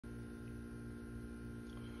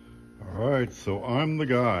right, so I'm the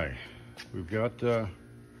guy. We've got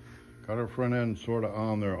our front end sort of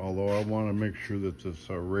on there, although I want to make sure that this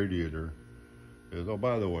radiator is, oh,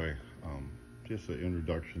 by the way, just an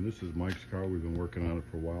introduction. This is Mike's car. We've been working on it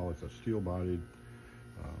for a while. It's a steel-bodied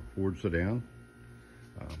Ford sedan.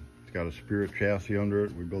 It's got a Spirit chassis under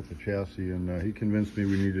it. We built the chassis, and he convinced me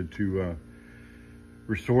we needed to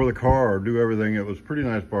restore the car or do everything. It was pretty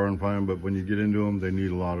nice bar and fine, but when you get into them, they need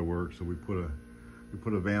a lot of work. So we put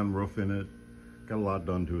a van roof in it. Got a lot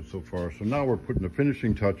done to it so far. So now we're putting the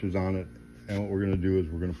finishing touches on it, and what we're going to do is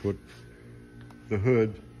we're going to put the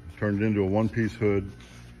hood, turn it into a one-piece hood,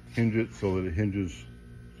 hinge it so that it hinges,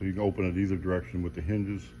 so you can open it either direction with the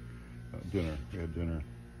hinges. We had dinner.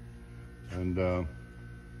 And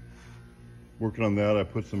working on that, I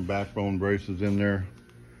put some backbone braces in there.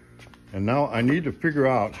 And now I need to figure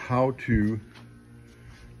out how to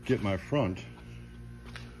get my front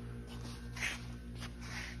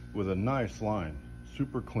with a nice line,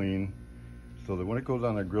 super clean, so that when it goes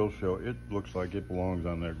on that grill shell, it looks like it belongs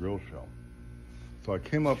on that grill shell. So I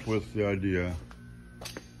came up with the idea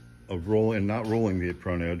of not rolling the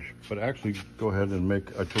front edge, but actually go ahead and I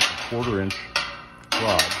took a 1/4 inch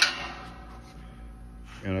rod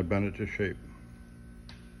and I bent it to shape.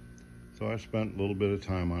 So I spent a little bit of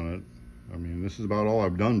time on it. I mean, this is about all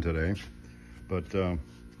I've done today, but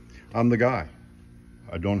I'm the guy.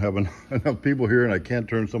 I don't have enough people here, and I can't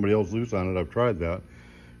turn somebody else loose on it. I've tried that.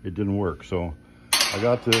 It didn't work. So I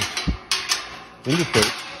got this into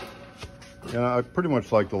shape, and I pretty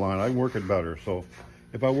much like the line. I can work it better. So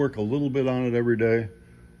if I work a little bit on it every day,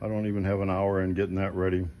 I don't even have an hour in getting that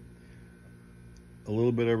ready. A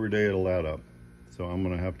little bit every day, it'll add up. So I'm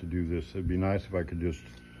going to have to do this. It'd be nice if I could just,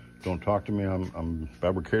 don't talk to me. I'm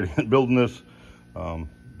fabricating and building this,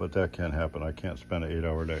 but that can't happen. I can't spend an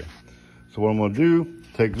 8-hour day. So what I'm going to do,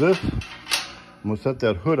 take this, I'm going to set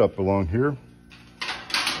that hood up along here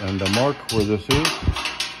and mark where this is.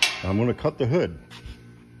 I'm going to cut the hood,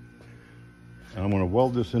 and I'm going to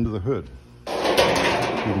weld this into the hood. You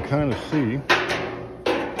can kind of see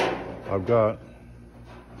I've got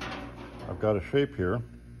a shape here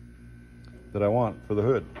that I want for the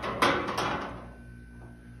hood.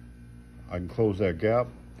 I can close that gap.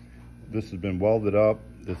 This has been welded up.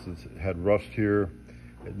 This has had rust here,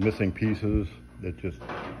 missing pieces.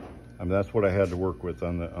 That's what I had to work with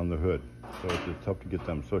on the hood. So it's just tough to get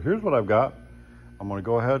them. So here's what I've got. I'm gonna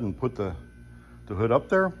go ahead and put the hood up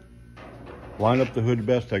there, line up the hood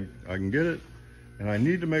best I can get it. And I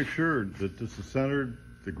need to make sure that this is centered,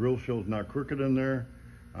 the grill shell's not crooked in there.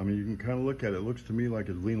 I mean, you can kind of look at it. It looks to me like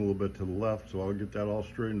it's leaning a little bit to the left, so I'll get that all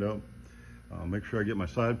straightened up. Make sure I get my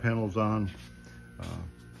side panels on.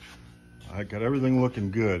 I got everything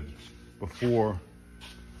looking good before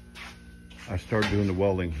I start doing the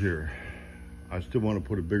welding here. I still want to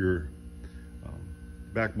put a bigger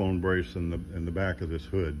backbone brace in the back of this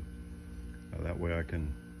hood. That way I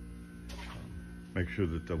can make sure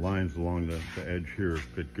that the lines along the edge here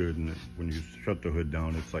fit good, and when you shut the hood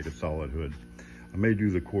down, it's like a solid hood. I may do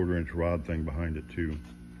the 1/4 inch rod thing behind it too.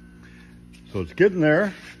 So it's getting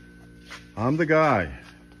there. I'm the guy.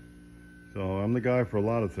 So I'm the guy for a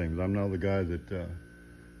lot of things. I'm now the guy that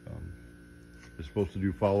is supposed to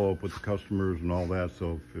do follow-up with the customers and all that.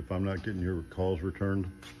 So if I'm not getting your calls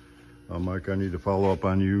returned, Mike, I need to follow up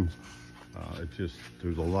on you.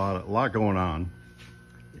 There's a lot going on,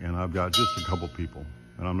 and I've got just a couple people,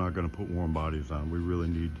 and I'm not going to put warm bodies on. We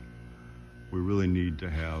really need to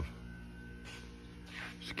have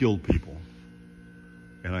skilled people.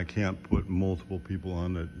 And I can't put multiple people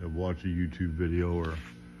on that watch a YouTube video or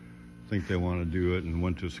think they want to do it and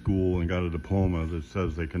went to school and got a diploma that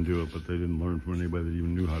says they can do it, but they didn't learn from anybody that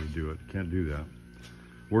even knew how to do it. Can't do that.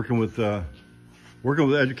 Working with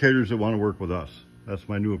educators that want to work with us. That's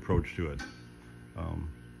my new approach to it.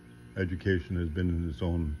 Education has been in its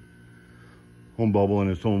own bubble,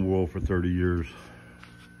 in its own world for 30 years.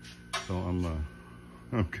 So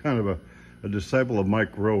I'm kind of a disciple of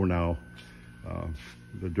Mike Rowe now.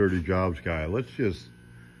 The dirty jobs guy. Let's just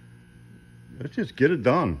get it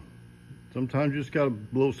done. Sometimes you just got to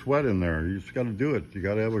blow sweat in there. You just got to do it. You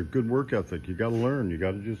got to have a good work ethic. You got to learn. You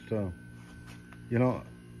got to just, you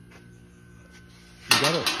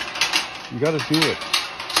got to do it.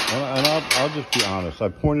 And I'll just be honest. I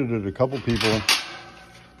pointed at a couple people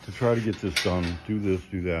to try to get this done. Do this,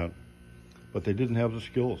 do that, but they didn't have the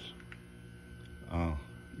skills.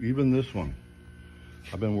 Even this one,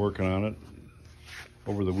 I've been working on it.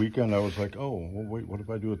 Over the weekend, I was like, oh, well, wait, what if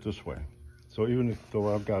I do it this way? So even though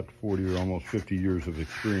I've got 40 or almost 50 years of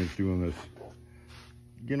experience doing this,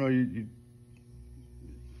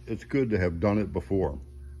 it's good to have done it before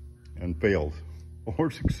and failed or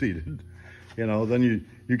succeeded. you know, then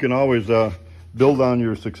you can always build on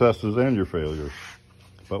your successes and your failures.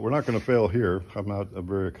 But we're not going to fail here. I'm not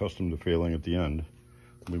very accustomed to failing at the end.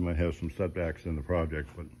 We might have some setbacks in the project,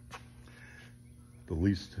 but the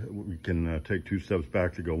least we can take 2 steps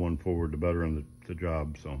back to go 1 forward to better in the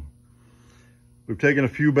job. So we've taken a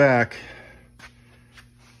few back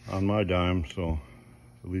on my dime, so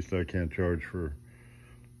at least I can't charge for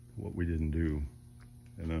what we didn't do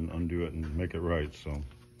and then undo it and make it right. So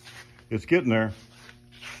it's getting there.